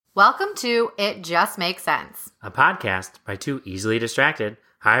Welcome to It Just Makes Sense, a podcast by two easily distracted,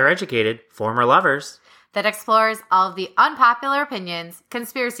 higher educated, former lovers that explores all of the unpopular opinions,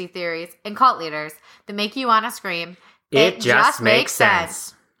 conspiracy theories, and cult leaders that make you want to scream, It just makes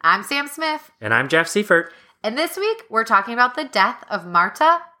sense. I'm Sam Smith. And I'm Jeff Seifert. And this week, we're talking about the death of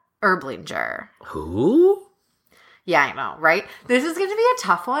Marta Erblinger. Who? Yeah, I know, right? This is going to be a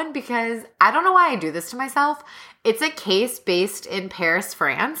tough one because I don't know why I do this to myself. It's a case based in Paris,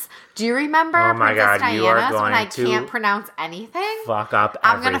 France. Do you remember Princess Diana's when I can't pronounce anything? Fuck up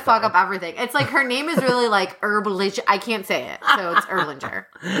everything. I'm going to fuck up everything. It's like her name is really like Erblinger. I can't say it, so it's Erblinger.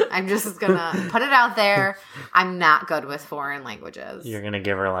 I'm just going to put it out there. I'm not good with foreign languages. You're going to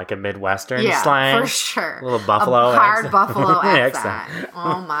give her like a Midwestern yeah, slang? for sure. A little buffalo a hard accent. buffalo accent.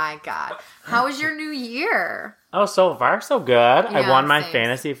 Oh my God. How was your new year? Oh, so far, so good. I won my thanks.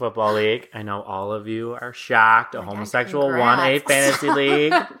 fantasy football league. I know all of you are shocked. A homosexual congrats. won a fantasy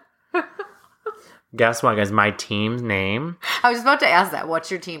league. Guess what, guys? My team's name? I was about to ask that. What's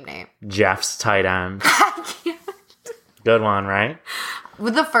your team name? Jeff's tight end. I can't. Good one, right?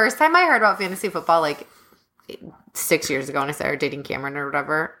 Well, the first time I heard about fantasy football, like 6 years ago when I started dating Cameron or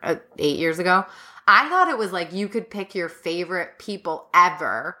whatever, 8 years ago, I thought it was like you could pick your favorite people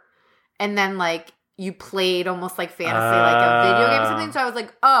ever. And then like you played almost like fantasy, like a video game or something. So I was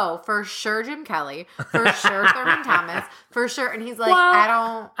like, oh, for sure Jim Kelly. For sure Thurman Thomas. For sure. And he's like,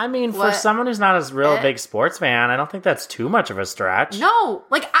 I mean, for someone who's not a real big sports fan, I don't think that's too much of a stretch. No.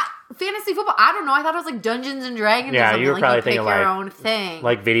 Like, fantasy football, I don't know. I thought it was like Dungeons and Dragons or something. You were probably you thinking pick like your own thing.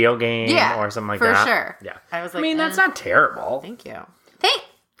 Like video game or something like for that. For sure. Yeah. I was like, I mean, that's not terrible. Thank you.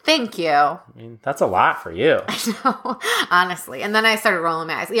 Thank you. I mean, that's a lot for you. I know, honestly. And then I started rolling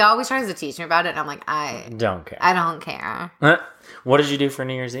my eyes. He always tries to teach me about it, and I'm like, I don't care. I don't care. What did you do for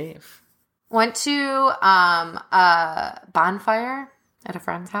New Year's Eve? Went to a bonfire at a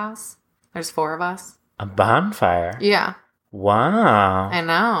friend's house. There's 4 of us. A bonfire? Yeah. Wow. I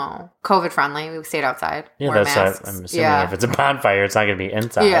know. COVID friendly. We stayed outside. Yeah, wore that's masks. I'm assuming if it's a bonfire, it's not going to be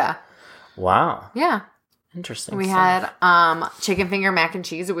inside. Yeah. Wow. Yeah. Interesting. We stuff. had chicken finger mac and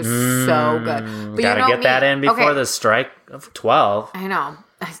cheese. It was so good. But gotta get that in before the strike of 12. I know.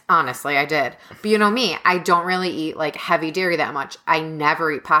 Honestly, I did. But you know me, I don't really eat like heavy dairy that much. I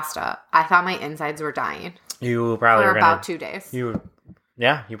never eat pasta. I thought my insides were dying. You probably for were about 2 days. You're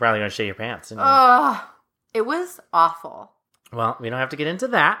probably gonna shit your pants. Didn't you? It was awful. Well, we don't have to get into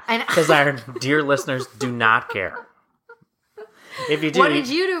that because our dear listeners do not care. If you do, what did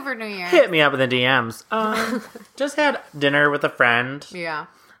you do for New Year? Hit me up in the DMs. Just had dinner with a friend. Yeah.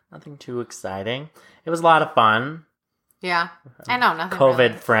 Nothing too exciting. It was a lot of fun. Yeah. I know, nothing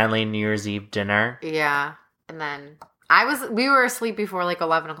COVID-friendly New Year's Eve dinner. Yeah. And then we were asleep before like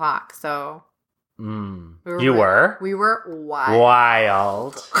 11 o'clock, so. We were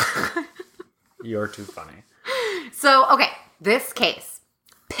wild. You're too funny. So, okay, this case.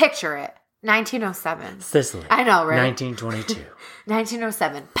 Picture it. 1907. Sicily. I know, right? 1922.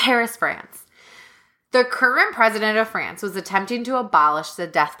 1907. Paris, France. The current president of France was attempting to abolish the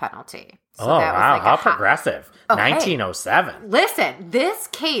death penalty. So that was like how progressive. Okay. 1907. Listen, this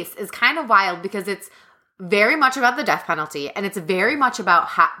case is kind of wild because it's very much about the death penalty, and it's very much about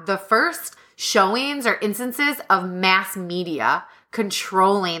the first showings or instances of mass media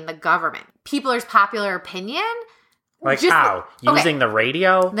controlling the government. People's popular opinion. Like how? Using the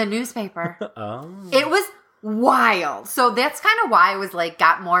radio? The newspaper. Oh. It was wild. So that's kind of why I was like,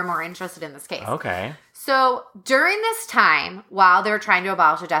 got more and more interested in this case. Okay. So during this time, while they were trying to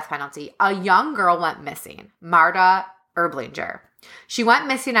abolish the death penalty, a young girl went missing, Marta Erblinger. She went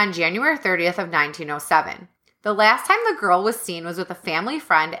missing on January 30th of 1907. The last time the girl was seen was with a family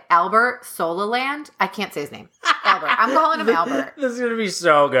friend, Albert Soliland. I can't say his name. Albert. I'm calling him Albert. This is going to be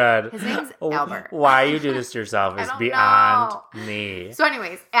so good. His name's Albert. Why you do this to yourself is beyond me. So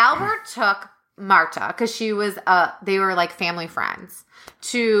anyways, Albert took Marta, because they were like family friends,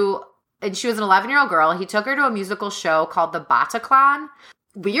 and she was an 11-year-old girl. He took her to a musical show called the Bataclan.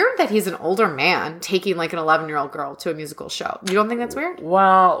 Weird that he's an older man taking like an 11-year-old girl to a musical show. You don't think that's weird?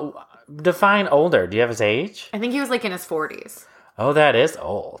 Well, define older. Do you have his age? I think he was like in his 40s. Oh, that is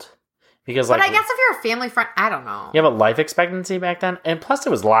old. Because but I guess if you're a family friend, I don't know. You have a life expectancy back then, and plus it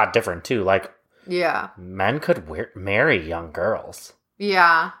was a lot different too. Like, yeah, men could marry young girls.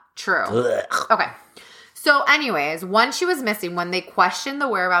 Yeah, true. Ugh. Okay. So anyways, once she was missing, when they questioned the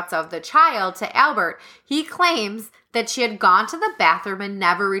whereabouts of the child to Albert, he claims that she had gone to the bathroom and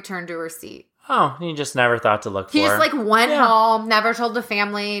never returned to her seat. Oh, he just never thought to look for her. He just like went home, never told the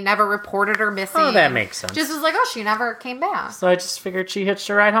family, never reported her missing. Oh, that makes sense. Just was like, oh, she never came back. So I just figured she hitched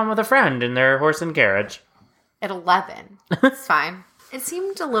a ride home with a friend in their horse and carriage. At 11. It's fine. It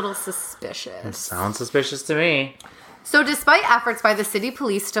seemed a little suspicious. It sounds suspicious to me. So despite efforts by the city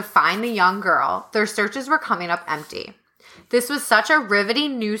police to find the young girl, their searches were coming up empty. This was such a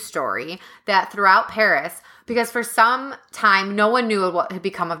riveting news story that throughout Paris, because for some time, no one knew what had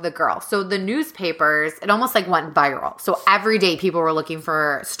become of the girl. So the newspapers, it almost like went viral. So every day people were looking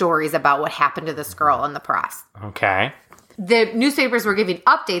for stories about what happened to this girl in the press. Okay. The newspapers were giving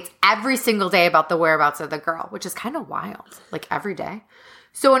updates every single day about the whereabouts of the girl, which is kind of wild, like every day.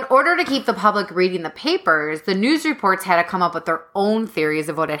 So in order to keep the public reading the papers, the news reports had to come up with their own theories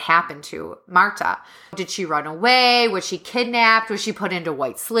of what had happened to Marta. Did she run away? Was she kidnapped? Was she put into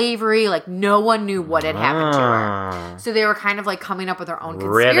white slavery? Like, no one knew what had happened to her. So they were kind of like coming up with their own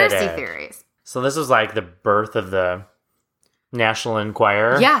conspiracy theories. So this was like the birth of the National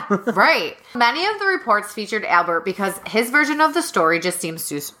Enquirer. Yeah, right. Many of the reports featured Albert because his version of the story just seems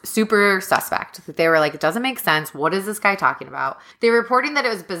super suspect. They were like, it doesn't make sense. What is this guy talking about? They were reporting that it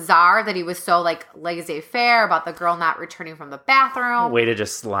was bizarre that he was so like laissez-faire about the girl not returning from the bathroom. Way to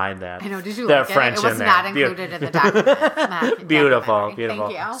just slide that. I know. Did you that like French it? It was in not there. included in the document. Beautiful.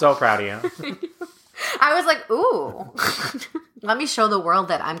 Thank you. So proud of you. I was like, ooh, let me show the world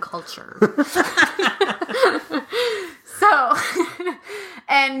that I'm cultured. So,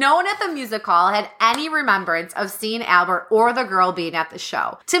 and no one at the music hall had any remembrance of seeing Albert or the girl being at the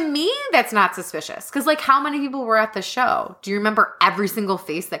show. To me, that's not suspicious. Because, like, how many people were at the show? Do you remember every single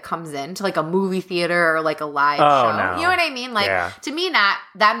face that comes in to, like, a movie theater or, like, a live show? No. You know what I mean? Like, to me, not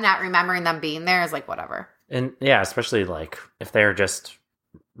remembering them being there is, like, whatever. And, yeah, especially, like, if they're just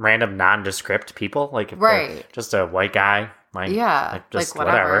random nondescript people. Like, if they're just a white guy. Like, just like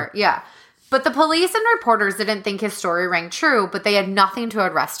whatever. whatever. Yeah. But the police and reporters didn't think his story rang true, but they had nothing to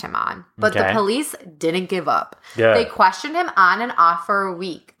arrest him on. But the police didn't give up. Good. They questioned him on and off for a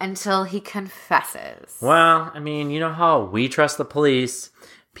week until he confesses. Well, I mean, you know how we trust the police.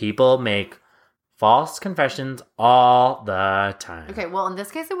 People make false confessions all the time. Okay, well, in this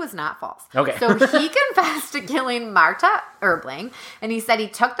case, it was not false. Okay. So he confessed to killing Marta Erbling, and he said he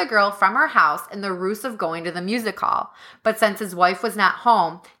took the girl from her house in the ruse of going to the music hall. But since his wife was not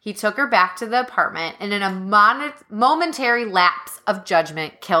home, he took her back to the apartment and in a momentary lapse of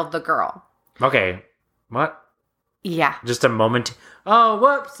judgment, killed the girl. Okay. What? Yeah. Just a moment. Oh,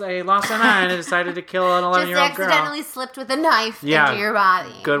 whoops. I lost my mind. I decided to kill an 11-year-old girl. Just accidentally slipped with a knife into your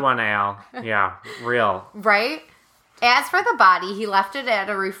body. Good one, Al. Yeah, real. Right? As for the body, he left it at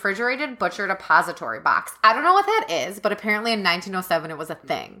a refrigerated butcher depository box. I don't know what that is, but apparently in 1907 it was a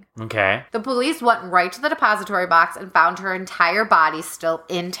thing. Okay. The police went right to the depository box and found her entire body still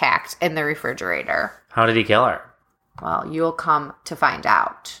intact in the refrigerator. How did he kill her? Well, you'll come to find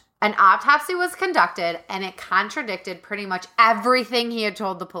out. An autopsy was conducted, and it contradicted pretty much everything he had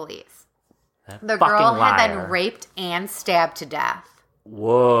told the police. The girl had been raped and stabbed to death.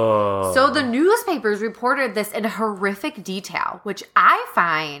 Whoa. So the newspapers reported this in horrific detail, which I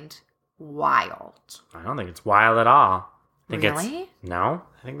find wild. I don't think it's wild at all. Really? No,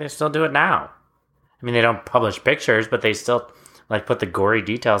 I think they still do it now. I mean, they don't publish pictures, but they still like put the gory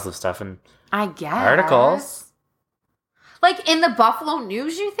details of stuff in articles. Like in the Buffalo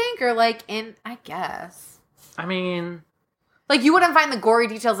News, you think? Or like in, I guess. I mean, like you wouldn't find the gory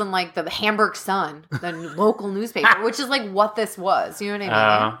details in like the Hamburg Sun, the local newspaper, which is like what this was. You know what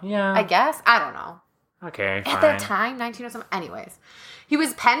I mean? Yeah. I guess. I don't know. Okay, fine. At that time, 1907. Anyways, he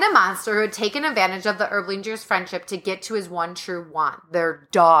was penned a monster who had taken advantage of the Erblingers' friendship to get to his one true want, their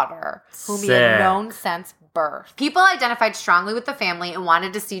daughter, whom he had known since birth. People identified strongly with the family and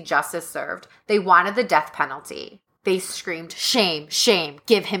wanted to see justice served. They wanted the death penalty. They screamed, shame, shame,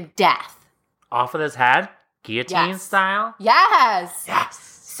 give him death. Off of his head? Guillotine style? Yes. Yes.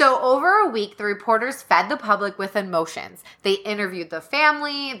 So over a week, the reporters fed the public with emotions. They interviewed the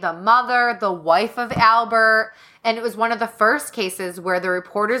family, the mother, the wife of Albert, and it was one of the first cases where the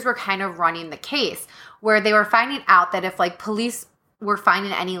reporters were kind of running the case, where they were finding out that if like police were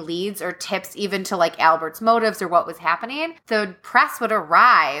finding any leads or tips even to like Albert's motives or what was happening, the press would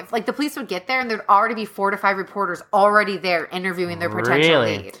arrive. Like the police would get there and there'd already be 4 to 5 reporters already there interviewing their potential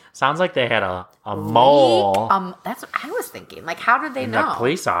lead. Sounds like they had a mole. That's what I was thinking. Like how did they know? In the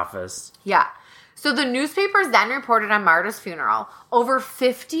police office. Yeah. So the newspapers then reported on Marta's funeral. Over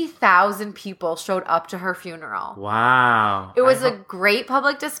 50,000 people showed up to her funeral. Wow. It was a great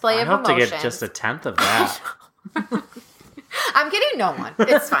public display of emotions. I hope to get just a tenth of that. I'm getting no one.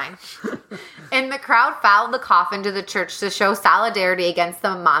 It's fine. And the crowd followed the coffin to the church to show solidarity against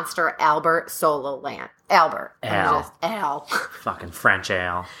the monster Albert Sololand. Albert. Al. Fucking French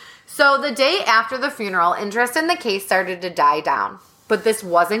ale. So the day after the funeral, interest in the case started to die down. But this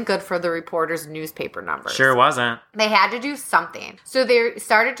wasn't good for the reporters' newspaper numbers. Sure wasn't. They had to do something. So they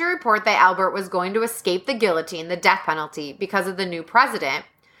started to report that Albert was going to escape the guillotine, the death penalty, because of the new president.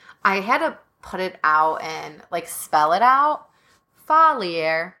 I had to put it out and, spell it out.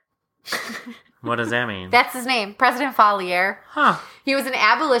 Fallier. What does that mean? That's his name, President Fallier. Huh. He was an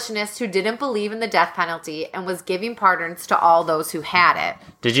abolitionist who didn't believe in the death penalty and was giving pardons to all those who had it.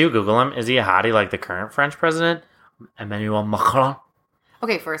 Did you Google him? Is he a hottie like the current French president, Emmanuel Macron?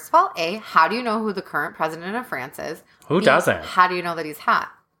 Okay, first of all, A, how do you know who the current president of France is? Who B, doesn't? How do you know that he's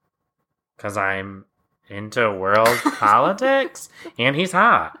hot? Because I'm into world politics, and he's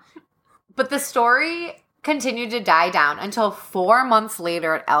hot. But the story continued to die down until 4 months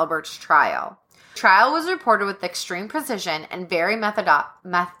later at Albert's trial. Trial was reported with extreme precision and very how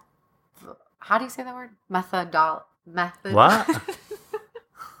do you say that word? Method. What?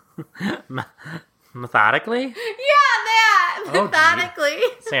 Methodically? Yeah, that. Oh, methodically.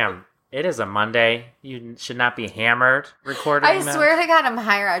 Sam, it is a Monday. You should not be hammered recording I swear to God, I'm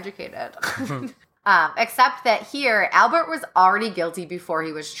higher educated. Except that here, Albert was already guilty before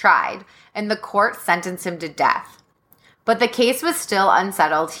he was tried, and the court sentenced him to death. But the case was still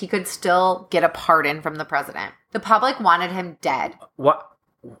unsettled. He could still get a pardon from the president. The public wanted him dead. What?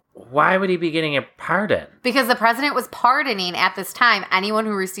 Why would he be getting a pardon? Because the president was pardoning at this time anyone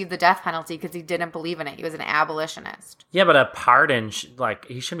who received the death penalty because he didn't believe in it. He was an abolitionist. Yeah, but a pardon,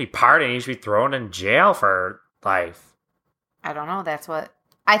 he shouldn't be pardoned. He should be thrown in jail for life. I don't know. That's what...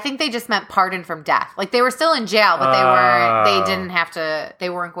 I think they just meant pardon from death. They were still in jail, but they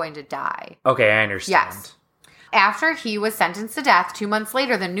weren't going to die. Okay, I understand. Yes. After he was sentenced to death, 2 months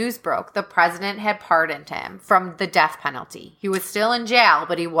later, the news broke. The president had pardoned him from the death penalty. He was still in jail,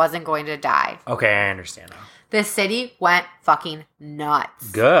 but he wasn't going to die. Okay, I understand now. The city went fucking nuts.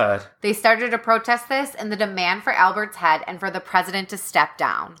 Good. They started to protest this and the demand for Albert's head and for the president to step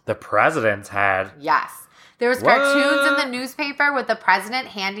down. The president's head? Yes. There was cartoons in the newspaper with the president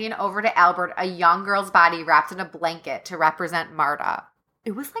handing over to Albert a young girl's body wrapped in a blanket to represent Marta.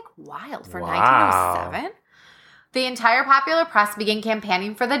 It was wild for 1907. The entire popular press began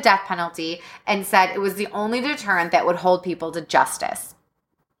campaigning for the death penalty and said it was the only deterrent that would hold people to justice.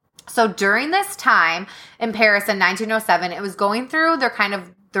 So during this time in Paris in 1907, it was going through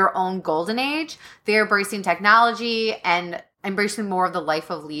their own golden age. They were embracing technology and embracing more of the life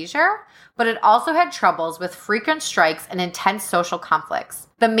of leisure, but it also had troubles with frequent strikes and intense social conflicts.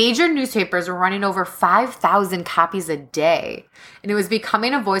 The major newspapers were running over 5,000 copies a day, and it was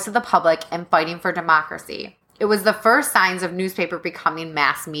becoming a voice of the public and fighting for democracy. It was the first signs of newspaper becoming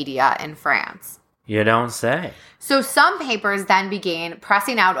mass media in France. You don't say. So some papers then began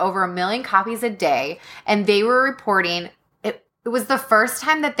pressing out over 1 million copies a day, and they were reporting, it was the first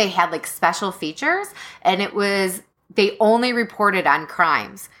time that they had special features, and they only reported on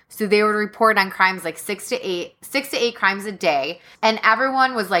crimes. So they would report on crimes 6 to 8 crimes a day. And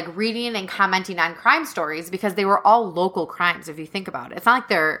everyone was reading and commenting on crime stories because they were all local crimes, if you think about it. It's not like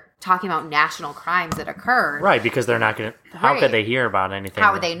they're talking about national crimes that occurred. Right, because they're not going to... How could they hear about anything?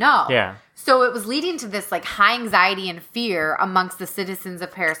 How would they know? Yeah. So it was leading to this high anxiety and fear amongst the citizens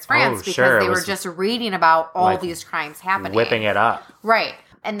of Paris, France, because they were just reading about all these crimes happening. Whipping it up. Right.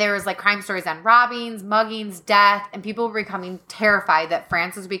 And there was crime stories on robbings, muggings, death, and people were becoming terrified that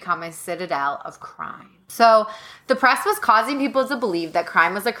France was becoming a citadel of crime. So the press was causing people to believe that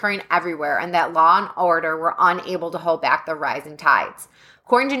crime was occurring everywhere and that law and order were unable to hold back the rising tides.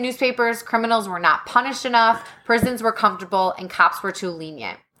 According to newspapers, criminals were not punished enough, prisons were comfortable, and cops were too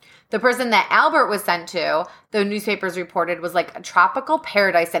lenient. The prison that Albert was sent to, the newspapers reported, was like a tropical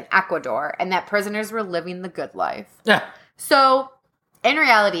paradise in Ecuador, and that prisoners were living the good life. Yeah. So... in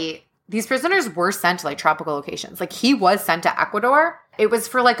reality, these prisoners were sent to tropical locations. He was sent to Ecuador. It was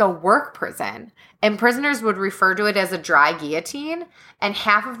for a work prison. And prisoners would refer to it as a dry guillotine. And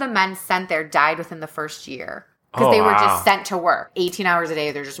half of the men sent there died within the first year. Because they were just sent to work. 18 hours a day,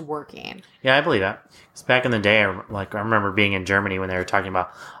 they're just working. Yeah, I believe that. Because back in the day, I remember being in Germany when they were talking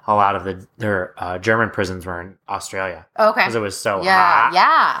about a lot of their German prisons were in Australia. Okay. Because it was so hot.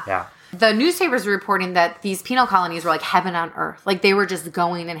 Yeah. The newspapers were reporting that these penal colonies were like heaven on earth. They were just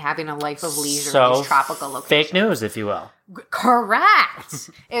going and having a life of leisure in these tropical locations. Fake news, if you will. Correct.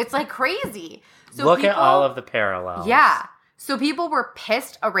 It's crazy. So Look at all of the parallels. Yeah. So people were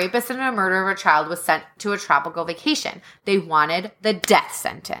pissed a rapist and a murderer of a child was sent to a tropical vacation. They wanted the death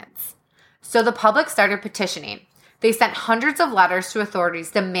sentence. So the public started petitioning. They sent hundreds of letters to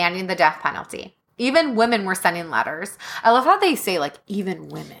authorities demanding the death penalty. Even women were sending letters. I love how they say, even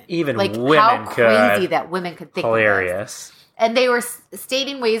women. Even women how could. crazy that women could think Hilarious. of this. And they were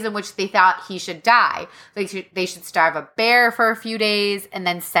stating ways in which they thought he should die. They should starve a bear for a few days and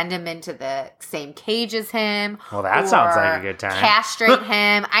then send him into the same cage as him. Well, that sounds like a good time. Castrate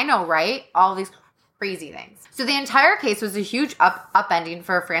him. I know, right? All these crazy things. So the entire case was a huge upending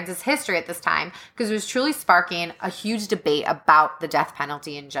for France's history at this time because it was truly sparking a huge debate about the death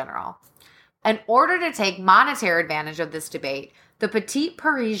penalty in general. In order to take monetary advantage of this debate, the Petit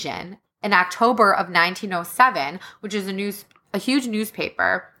Parisien, in October of 1907, which is a huge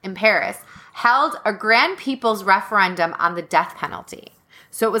newspaper in Paris, held a grand people's referendum on the death penalty.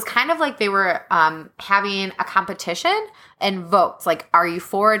 So it was kind of like they were having a competition and votes. Like, are you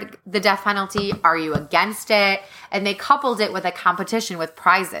for the death penalty? Are you against it? And they coupled it with a competition with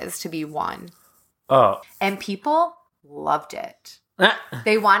prizes to be won. Oh. And people loved it.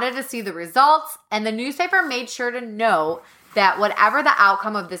 They wanted to see the results, and the newspaper made sure to note that whatever the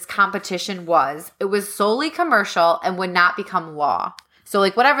outcome of this competition was, it was solely commercial and would not become law. So,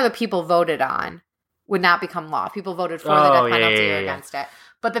 like, whatever the people voted on would not become law. People voted for the death penalty or against it.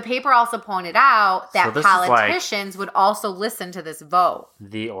 But the paper also pointed out that politicians would also listen to this vote.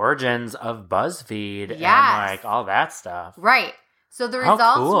 The origins of BuzzFeed and like all that stuff. Right. So the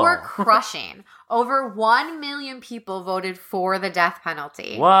results were crushing. Over 1 million people voted for the death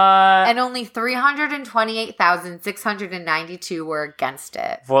penalty. What? And only 328,692 were against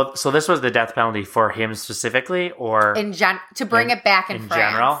it. Well, so this was the death penalty for him specifically, or to bring it back in France.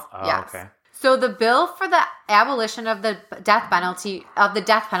 General? Oh, yes. Okay. So the bill for the abolition of the death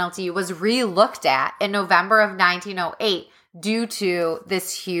penalty was re-looked at in November of 1908 due to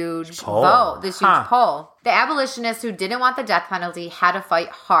this huge poll. The abolitionists who didn't want the death penalty had to fight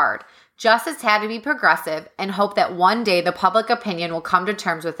hard. Justice had to be progressive and hope that one day the public opinion will come to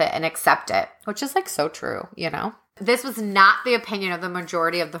terms with it and accept it, which is like so true, you know? This was not the opinion of the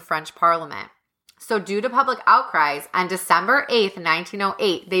majority of the French parliament. So due to public outcries, on December 8th,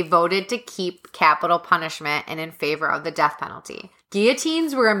 1908, they voted to keep capital punishment and in favor of the death penalty.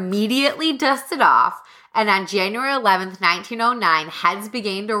 Guillotines were immediately dusted off, and on January 11th, 1909, heads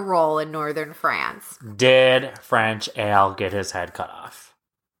began to roll in northern France. Did French Ale get his head cut off?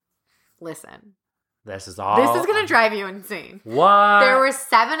 Listen. This is all... This is going to drive you insane. What? There were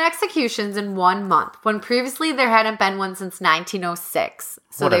 7 executions in 1 month, when previously there hadn't been one since 1906.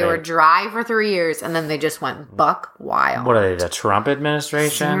 So they were dry for 3 years, and then they just went buck wild. What are they, the Trump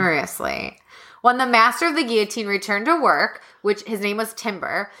administration? Seriously. When the master of the guillotine returned to work, which his name was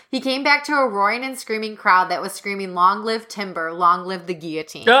Timber, he came back to a roaring and screaming crowd that was screaming, "Long live Timber, long live the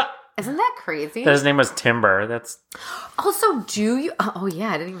guillotine." Isn't that crazy? His name was Timber. That's also, do you... Oh,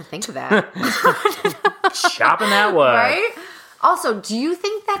 yeah, I didn't even think of that. Chopping that wood. Right? Also, do you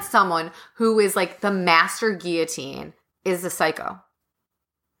think that someone who is like the master guillotine is a psycho?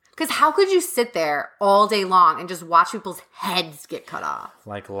 Because how could you sit there all day long and just watch people's heads get cut off?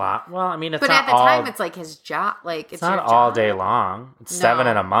 Well, I mean, it's but not at the time, it's like his job. Like it's not all day long. It's 7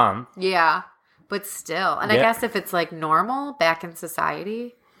 in a month. Yeah, but still. And I guess if it's like normal back in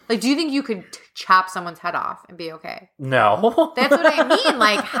society... Like, do you think you could chop someone's head off and be okay? No. That's what I mean.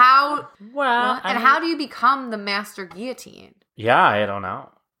 Like, how... Well, and how do you become the master guillotine? Yeah, I don't know.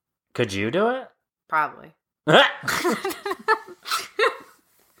 Could you do it? Probably.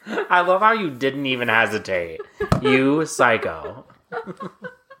 I love how you didn't even hesitate. You psycho.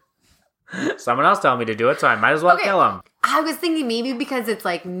 Someone else told me to do it, so I might as well kill him. I was thinking maybe because it's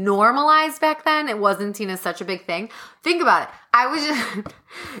like normalized back then, it wasn't seen as such a big thing. Think about it.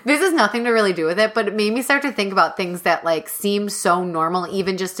 This has nothing to really do with it, but it made me start to think about things that like seemed so normal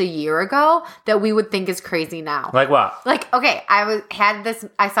even just a year ago that we would think is crazy now. Like what? Like, okay, I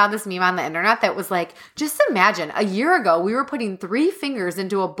saw this meme on the internet that was like, just imagine a year ago we were putting 3 fingers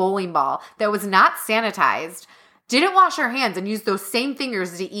into a bowling ball that was not sanitized, didn't wash our hands, and used those same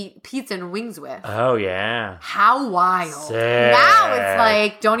fingers to eat pizza and wings with. Oh, yeah. How wild. Sick. Now it's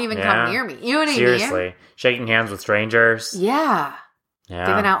like, don't even come near me. You know what I mean? Seriously. Shaking hands with strangers. Yeah.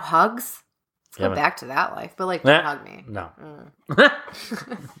 Giving out hugs. Let's go back to that life. But like, don't hug me. No.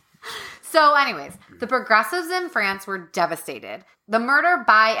 So anyways, the progressives in France were devastated. The murder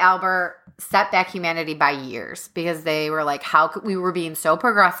by Albert set back humanity by years because they were like, we were being so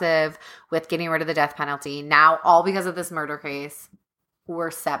progressive with getting rid of the death penalty. Now, all because of this murder case,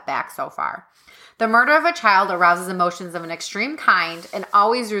 we're set back so far. The murder of a child arouses emotions of an extreme kind and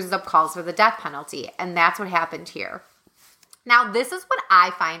always raises up calls for the death penalty. And that's what happened here. Now, this is what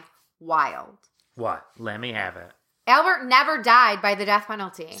I find wild. What? Let me have it. Albert never died by the death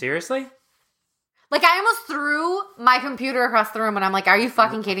penalty. Seriously? Like, I almost threw my computer across the room and I'm like, are you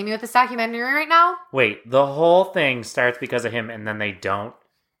fucking kidding me with this documentary right now? Wait, the whole thing starts because of him and then they don't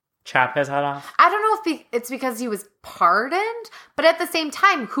chop his head off? I don't know if if it's because he was pardoned, but at the same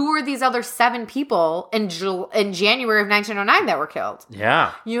time, who were these other 7 people in January of 1909 that were killed?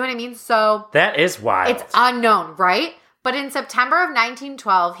 Yeah. You know what I mean? So that is wild. It's unknown, right? But in September of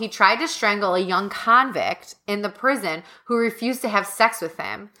 1912, he tried to strangle a young convict in the prison who refused to have sex with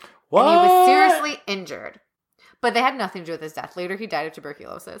him. What? And he was seriously injured. But they had nothing to do with his death. Later, he died of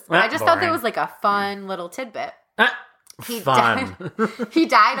tuberculosis. I just thought that was like a fun little tidbit. He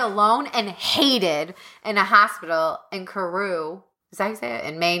died alone and hated in a hospital in Carew. Is that how you say it?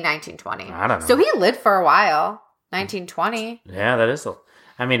 In May 1920. I don't know. So he lived for a while. 1920. Yeah, that is.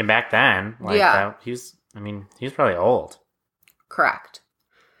 I mean, back then, he was probably old. Correct.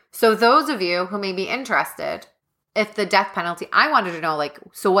 So those of you who may be interested, if the death penalty, I wanted to know,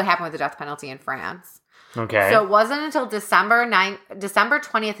 so what happened with the death penalty in France? Okay. So it wasn't until December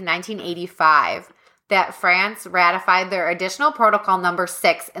 20th, 1985, that France ratified their additional protocol number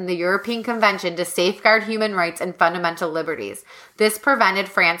 6 in the European Convention to safeguard human rights and fundamental liberties. This prevented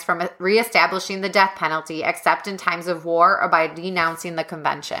France from reestablishing the death penalty, except in times of war or by denouncing the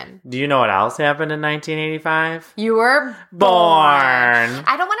convention. Do you know what else happened in 1985? You were born.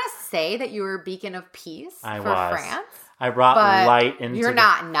 I don't want to say that you were a beacon of peace for France. I brought light into You're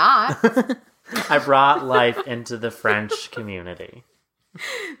not. I brought life into the French community.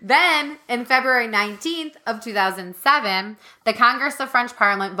 Then, in February 19th of 2007, the Congress of French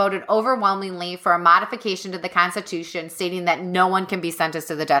Parliament voted overwhelmingly for a modification to the Constitution stating that no one can be sentenced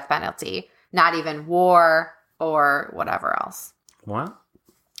to the death penalty, not even war or whatever else. What?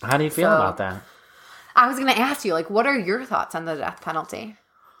 How do you feel about that? I was going to ask you, what are your thoughts on the death penalty?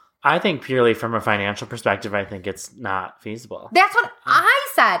 I think purely from a financial perspective, I think it's not feasible. That's what I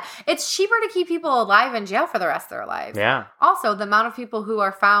said. It's cheaper to keep people alive in jail for the rest of their lives. Yeah. Also, the amount of people who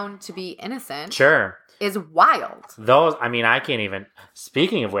are found to be innocent is wild. I can't even.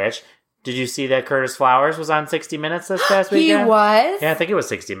 Speaking of which, did you see that Curtis Flowers was on 60 Minutes this past weekend? He was? Yeah, I think it was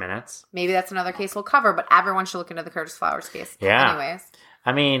 60 Minutes. Maybe that's another case we'll cover, but everyone should look into the Curtis Flowers case. Yeah. Anyways.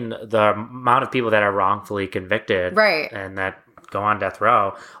 I mean, the amount of people that are wrongfully convicted. Right. And that go on death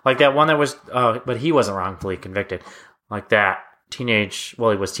row. Like that one that was, but he wasn't wrongfully convicted. Like that teenager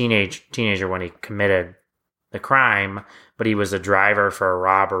when he committed the crime, but he was a driver for a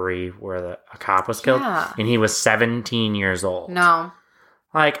robbery where a cop was killed. Yeah. And he was 17 years old. No.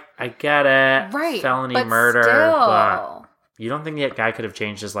 I get it. Right. Felony but murder. Still. But you don't think that guy could have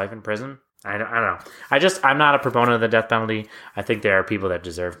changed his life in prison? I don't know. I'm not a proponent of the death penalty. I think there are people that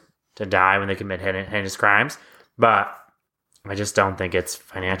deserve to die when they commit heinous crimes. But I just don't think it's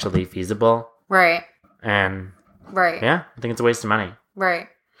financially feasible. Right. And right. Yeah, I think it's a waste of money. Right.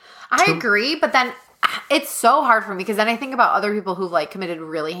 I agree, but then it's so hard for me because then I think about other people who've committed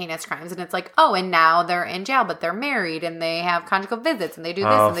really heinous crimes and it's and now they're in jail, but they're married and they have conjugal visits and they do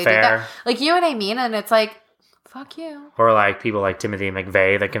this and they do that. You know what I mean? And it's fuck you. Or people like Timothy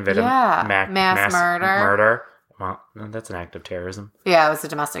McVeigh that committed mass murder. Well, that's an act of terrorism. Yeah, it was a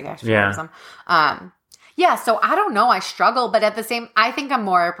domestic act of terrorism. Yeah, so I don't know. I struggle, but at the same, I think I'm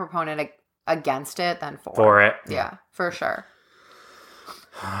more a proponent against it than for it. Yeah, for sure.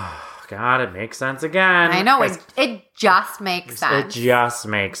 God, it makes sense again. I know, it just makes sense. It just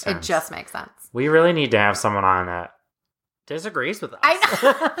makes sense. It just makes sense. We really need to have someone on that disagrees with us. I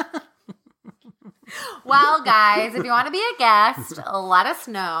know. Well, guys, if you want to be a guest, let us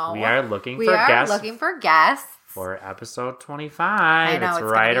know. We are looking for guests. For episode 25. I know, it's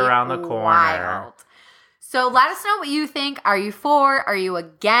right around the corner. Wild. So let us know what you think. Are you for? Are you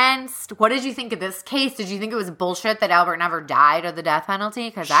against? What did you think of this case? Did you think it was bullshit that Albert never died of the death penalty?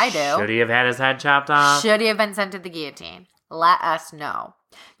 Because I do. Should he have had his head chopped off? Should he have been sent to the guillotine? Let us know.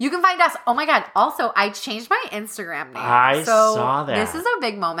 You can find us. Oh my God. Also, I changed my Instagram name. I saw that. This is a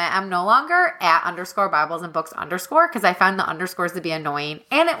big moment. I'm no longer at _Bibles and books_ because I found the underscores to be annoying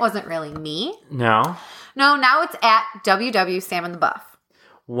and it wasn't really me. No, now it's at WW Sam and the Buff.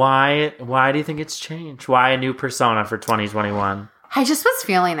 Why do you think it's changed? Why a new persona for 2021? I just was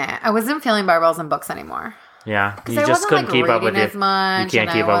feeling it. I wasn't feeling Bibles and books anymore. Yeah. You just couldn't keep up with it. You can't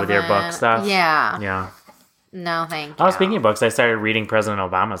keep up with your book stuff. Yeah. Yeah. No, thank you. Oh, speaking of books, I started reading President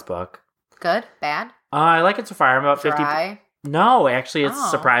Obama's book. Good? Bad? I like it so far. I'm about 50. Dry? No, actually,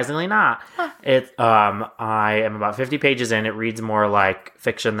 it's surprisingly not. Huh. I am about 50 pages in. It reads more like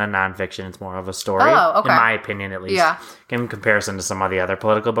fiction than nonfiction. It's more of a story. Oh, okay. In my opinion, at least. Yeah. In comparison to some of the other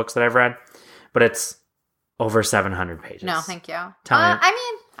political books that I've read. But it's over 700 pages. No, thank you. Tell me. I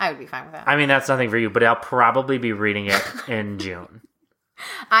mean, I would be fine with that. I mean, that's nothing for you, but I'll probably be reading it in June.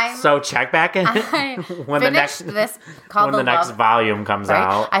 So check back in when the next volume comes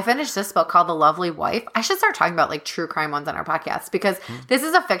out. I finished this book called The Lovely Wife. I should start talking about like true crime ones on our podcast because this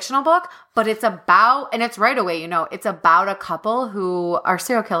is a fictional book, but it's about, and it's right away, it's about a couple who are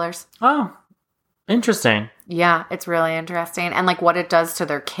serial killers. Oh, interesting. Yeah, it's really interesting. And like what it does to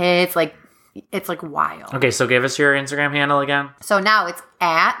their kids, like it's like wild. Okay, so give us your Instagram handle again. So now it's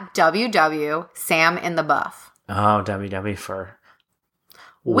at WW Sam in the Buff. Oh, WW for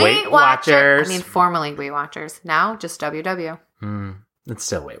Weight Watchers. I mean, formerly Weight Watchers. Now just WW. It's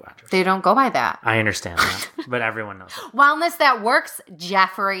still Weight Watchers. They don't go by that. I understand that, but everyone knows it. Wellness that works,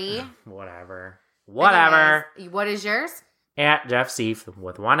 Jeffrey. Whatever. Anyways, what is yours? At Jeff Seif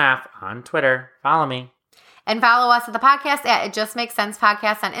with 1 F on Twitter. Follow me. And follow us at the podcast at It Just Makes Sense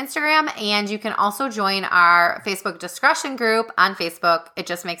Podcast on Instagram. And you can also join our Facebook discussion group on Facebook. It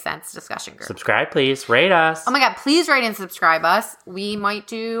Just Makes Sense discussion group. Subscribe, please. Rate us. Oh my God, please rate and subscribe us. We might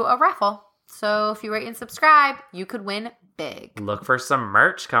do a raffle. So if you rate and subscribe, you could win big. Look for some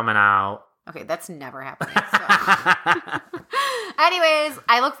merch coming out. Okay, that's never happening. So. Anyways,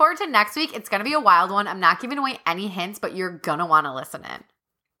 I look forward to next week. It's going to be a wild one. I'm not giving away any hints, but you're going to want to listen in.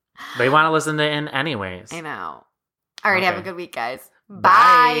 They want to listen to in anyways. I know. All right, Have a good week, guys.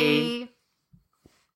 Bye.